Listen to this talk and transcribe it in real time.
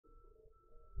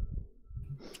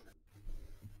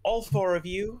all four of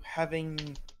you, having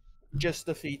just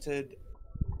defeated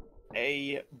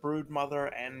a brood mother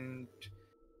and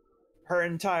her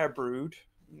entire brood,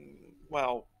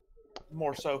 well,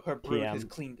 more so her brood has TM.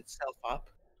 cleaned itself up.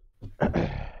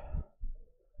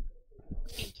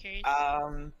 Features.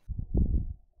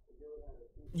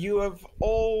 You have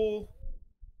all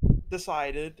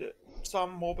decided,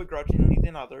 some more begrudgingly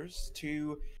than others,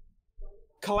 to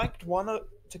collect one of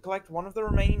the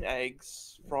remaining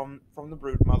eggs from the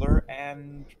brood mother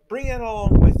and bring it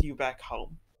along with you back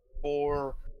home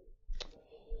for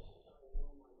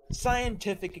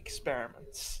scientific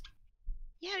experiments.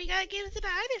 Yeah, we gotta give it to the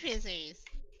artificers.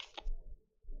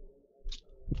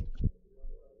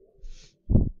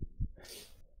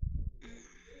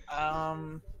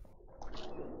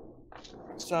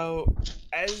 So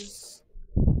as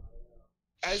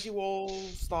you all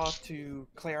start to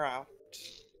clear out,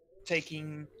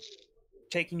 taking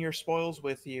your spoils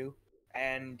with you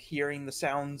and hearing the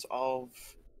sounds of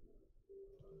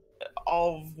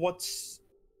what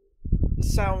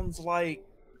sounds like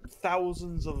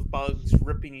thousands of bugs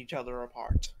ripping each other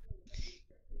apart.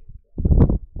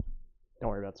 Don't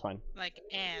worry, that's fine. Like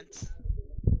ants.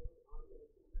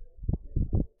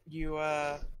 You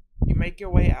make your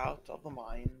way out of the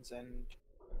mines and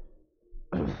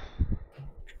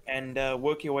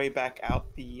work your way back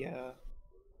out the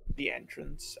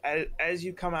entrance. As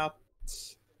you come out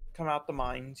the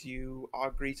mines, you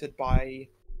are greeted by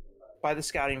the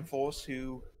scouting force,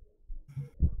 who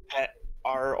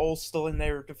are all still in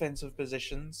their defensive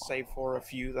positions, save for a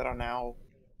few that are now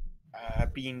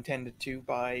being tended to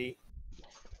by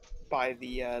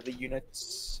the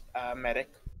unit's medic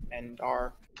and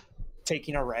are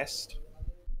taking a rest.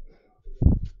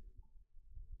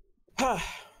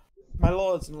 My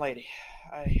lords and lady,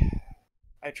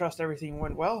 I trust everything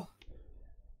went well.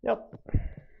 Yep.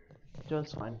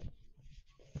 Just fine.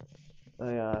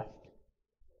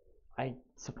 I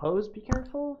suppose be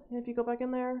careful if you go back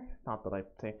in there. Not that I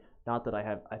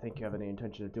think you have any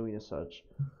intention of doing as such.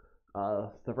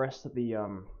 The rest of the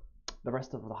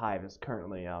hive is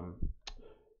currently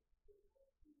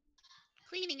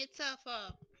Cleaning itself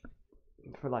up.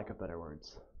 for lack of better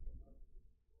words.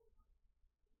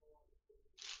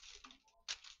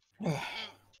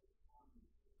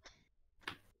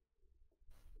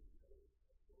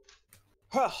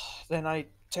 Well, then I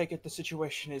take it the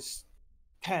situation is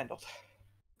handled.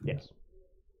 Yes.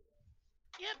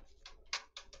 Yep.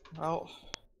 Well,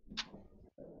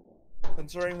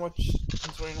 considering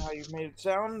how you've made it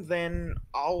sound, then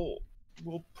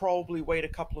we'll probably wait a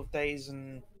couple of days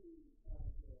and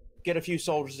get a few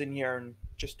soldiers in here and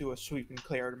just do a sweep and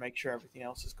clear to make sure everything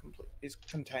else is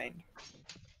contained.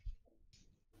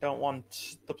 Don't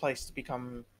want the place to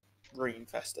become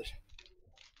reinfested.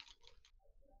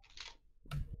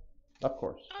 Of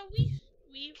course. Oh,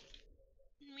 we've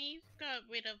got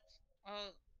rid of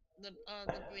all the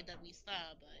breed that we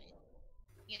saw, but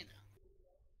you know.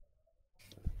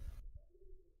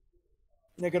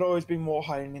 There could always be more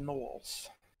hiding in the walls.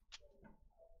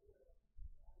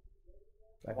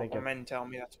 I think the men tell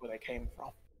me that's where they came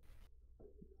from.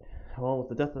 Well, with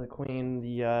the death of the queen,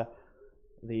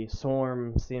 the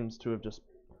swarm seems to have just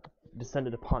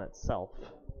descended upon itself.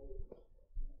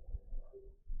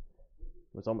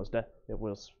 It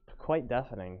was quite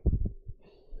deafening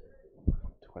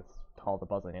with all the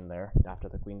buzzing in there after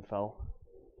the queen fell.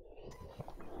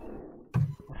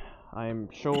 I'm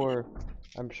sure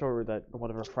that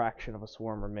whatever fraction of a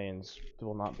swarm remains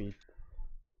will not be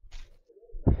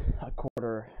a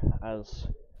quarter as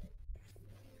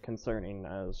concerning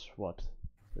as what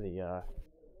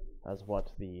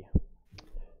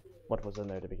was in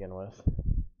there to begin with.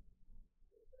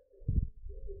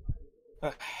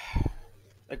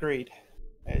 Agreed.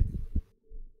 It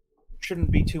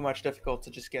shouldn't be too much difficult to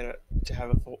just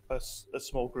have a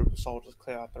small group of soldiers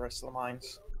clear out the rest of the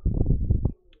mines.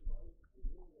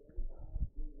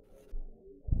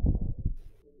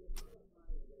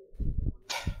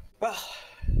 Well,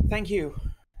 thank you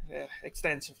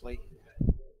extensively.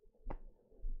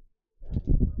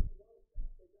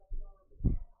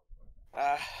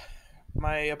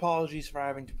 My apologies for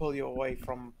having to pull you away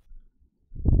from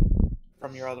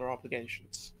your other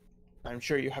obligations. I'm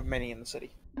sure you have many in the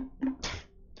city.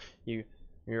 Your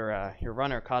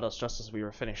runner caught us just as we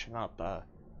were finishing up,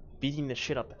 beating the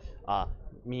shit up.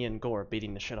 Me and Gore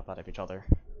beating the shit up out of each other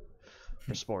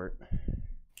for sport.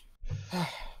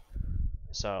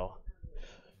 So,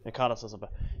 you caught us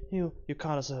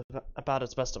about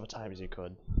as best of a time as you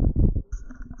could.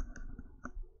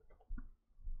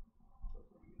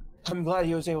 I'm glad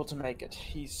he was able to make it.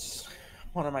 He's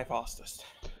one of my fastest.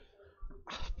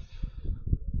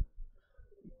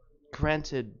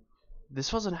 granted,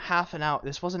 this wasn't half an hour.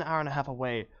 This was an hour and a half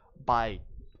away by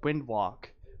windwalk,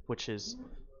 which is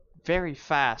very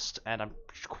fast, and I'm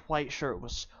quite sure it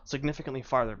was significantly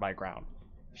farther by ground.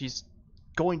 He's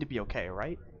going to be okay,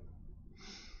 right?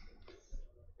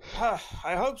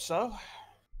 I hope so.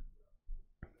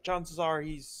 Chances are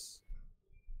he's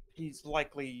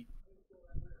likely.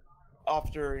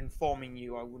 After informing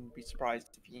you, I wouldn't be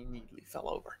surprised if he immediately fell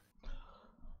over.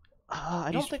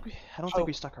 I don't think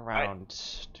we stuck around.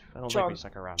 I don't think we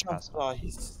stuck around fast enough.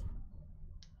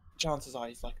 Chances are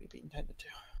he's likely being tended to.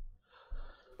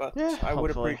 But Yeah, I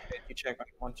would hopefully. appreciate you check on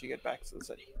him once you get back to the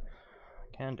city.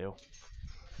 Can do.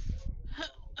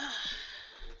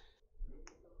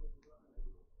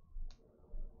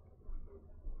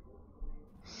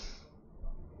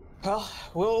 Well,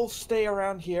 we'll stay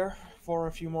around here for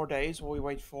a few more days while we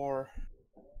wait for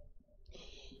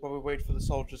the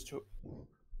soldiers to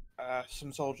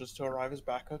some soldiers to arrive as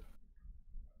backup.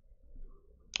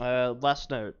 Last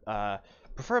note.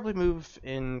 Preferably move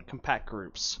in compact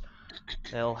groups.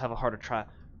 They'll have a harder try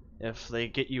if they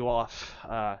get you off.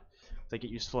 If they get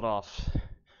you split off,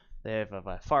 they have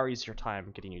a far easier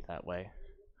time getting you that way.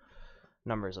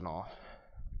 Numbers and all.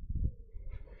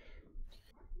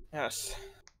 Yes.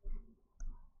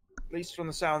 At least from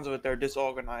the sounds of it, they're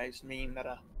disorganized, meaning that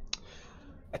a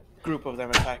group of them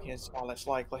attacking is far less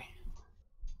likely.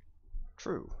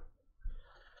 True.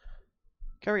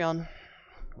 Carry on.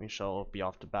 We shall be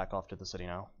back off to the city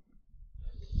now.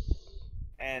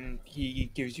 And he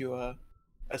gives you a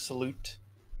salute.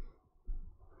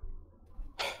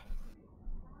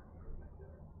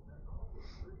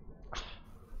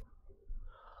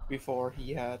 Before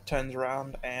he turns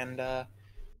around and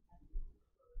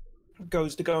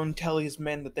goes to go and tell his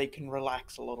men that they can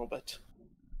relax a little bit.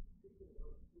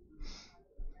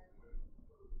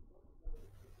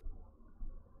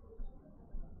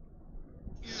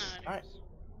 Alright.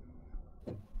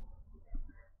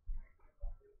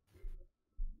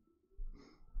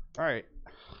 Alright.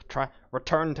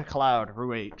 Return to Cloud,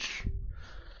 Rue H.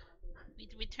 We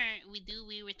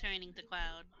returning to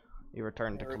Cloud. You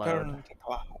return to Cloud. Return to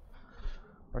Cloud.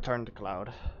 Return to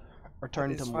Cloud.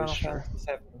 Return to Final moisture.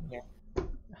 Fantasy VII here.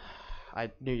 I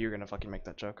knew you were gonna fucking make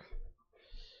that joke.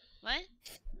 What?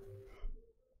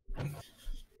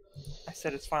 I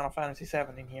said it's Final Fantasy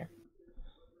VII in here.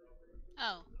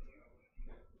 Oh.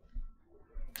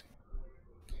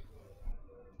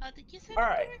 Did you set All up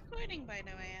right. the recording, by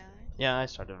the way, Alex? Yeah, I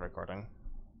started recording.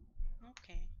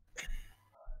 Okay.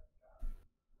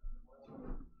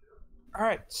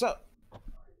 Alright, so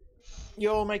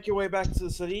you'll make your way back to the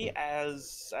city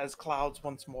as clouds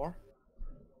once more.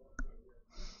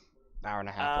 Hour and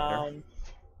a half later.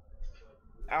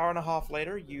 Hour and a half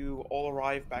later, you all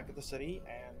arrive back at the city,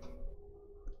 and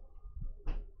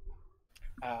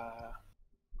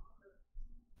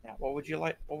now what would you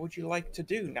like to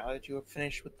do now that you have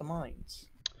finished with the mines?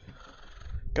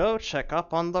 Go check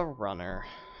up on the runner.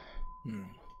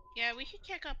 Yeah, we should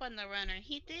check up on the runner.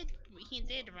 He did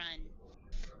run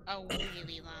a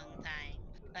really long time.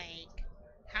 Like,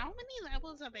 how many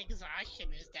levels of exhaustion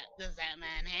does that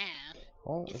man have?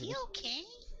 Well, Is he okay?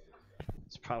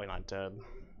 he's probably not dead,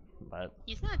 but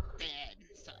He's not dead,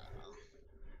 so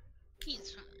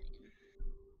he's fine.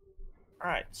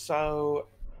 Alright, so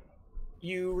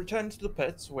you return to the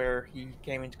pits where he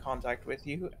came into contact with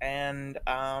you, and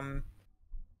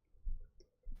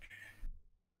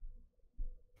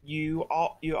you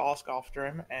ask after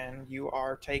him, and you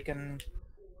are taken.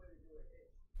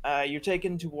 You're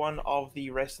taken to one of the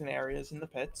resting areas in the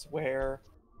pits where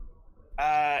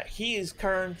he is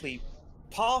currently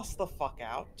passed the fuck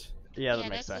out. yeah, that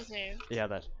makes sense.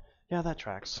 Deserved. Yeah, that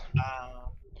tracks.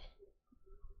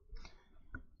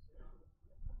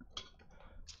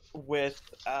 With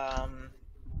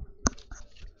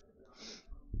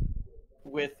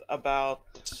about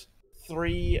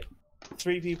three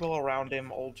people around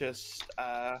him, all just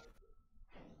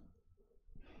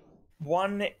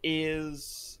one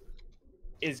is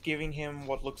giving him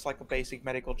what looks like a basic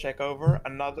medical check over.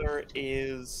 Another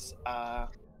is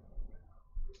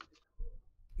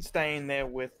staying there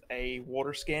with a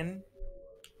water skin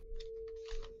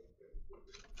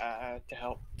to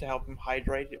help him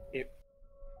hydrate.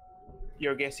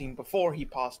 You're guessing before he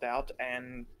passed out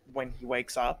and when he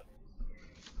wakes up.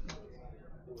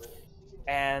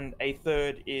 And a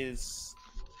third is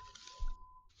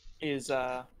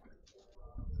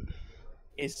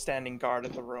standing guard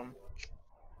at the room.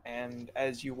 And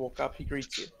as you walk up, he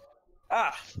greets you.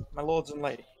 Ah, my lords and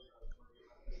lady.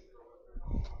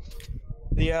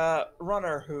 The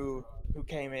runner who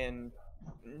came in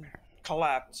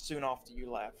collapsed soon after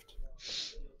you left.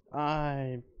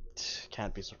 I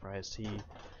Can't be surprised. He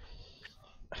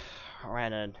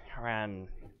ran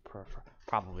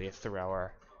probably a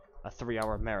 3-hour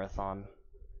marathon,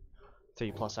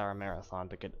 3+ hour marathon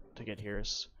to get here.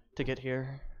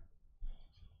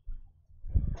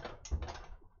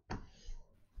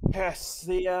 Yes,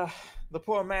 the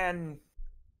poor man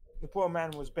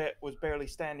was barely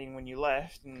standing when you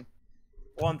left, and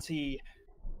once he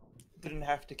didn't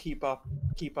have to keep up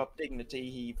dignity,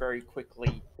 he very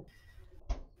quickly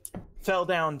fell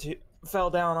down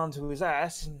onto his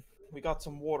ass, and we got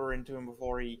some water into him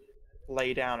before he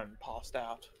lay down and passed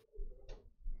out.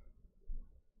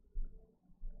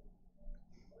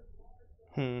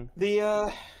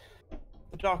 The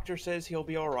doctor says he'll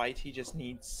be all right. He just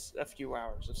needs a few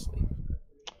hours of sleep,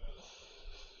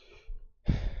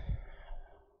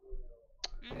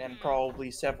 and probably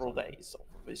several days off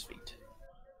of his feet.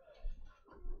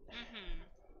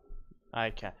 I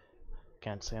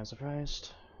can't say I'm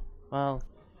surprised. Well,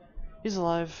 he's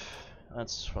alive.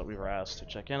 That's what we were asked to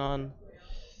check in on.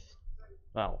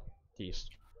 Well, he's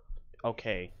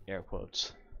okay, air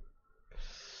quotes.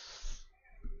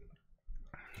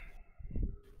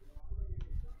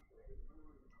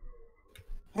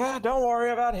 Yeah, don't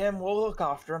worry about him. We'll look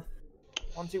after him.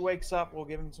 Once he wakes up, we'll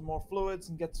give him some more fluids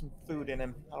and get some food in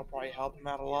him. That'll probably help him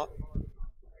out a lot.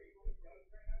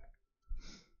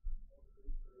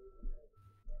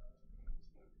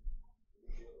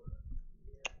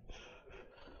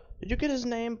 Did you get his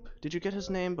name? Did you get his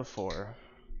name before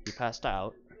he passed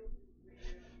out?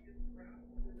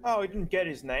 Oh, he didn't get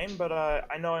his name, but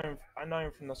I know him. I know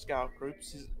him from the scout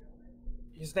groups.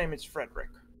 His name is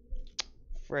Frederick.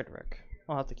 Frederick.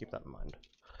 I'll have to keep that in mind.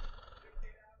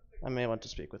 I may want to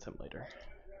speak with him later.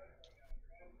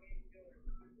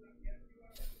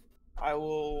 I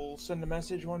will send a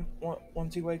message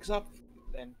once he wakes up.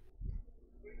 Then.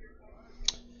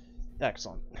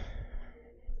 Excellent.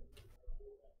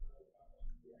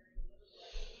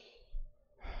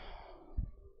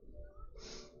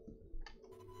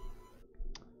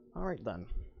 Alright then.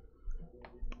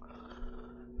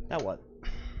 Now what?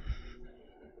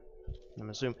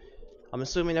 I'm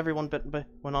assuming everyone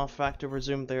went off back to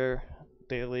resume their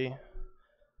daily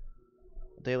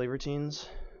routines.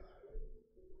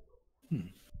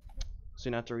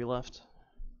 Soon after we left.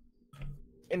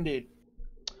 Indeed.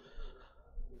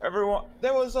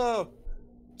 There was a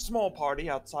small party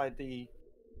outside the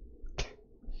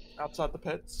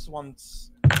pits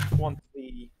once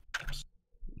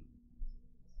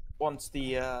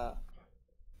the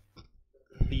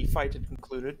fight had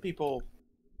concluded. People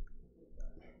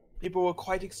were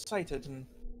quite excited, and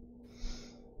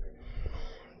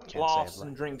laughs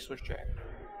and drinks were shared.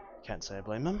 Can't say I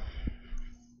blame them.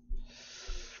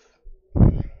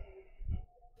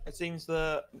 It seems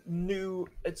the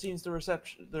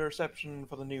reception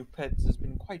for the new pits has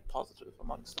been quite positive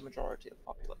amongst the majority of the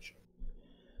population.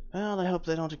 Well, I hope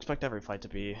they don't expect every fight to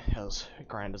be as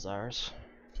grand as ours.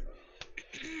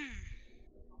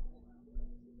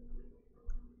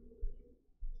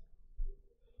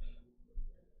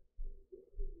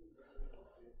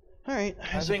 Alright,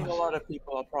 I think a lot of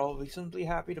people are probably simply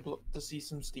happy to see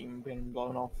some steam being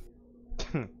blown off.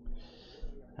 And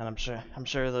I'm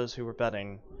sure those who were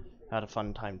betting had a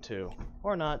fun time too,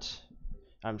 or not.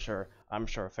 I'm sure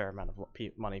a fair amount of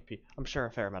money. I'm sure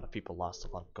a fair amount of people lost a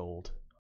lot of gold.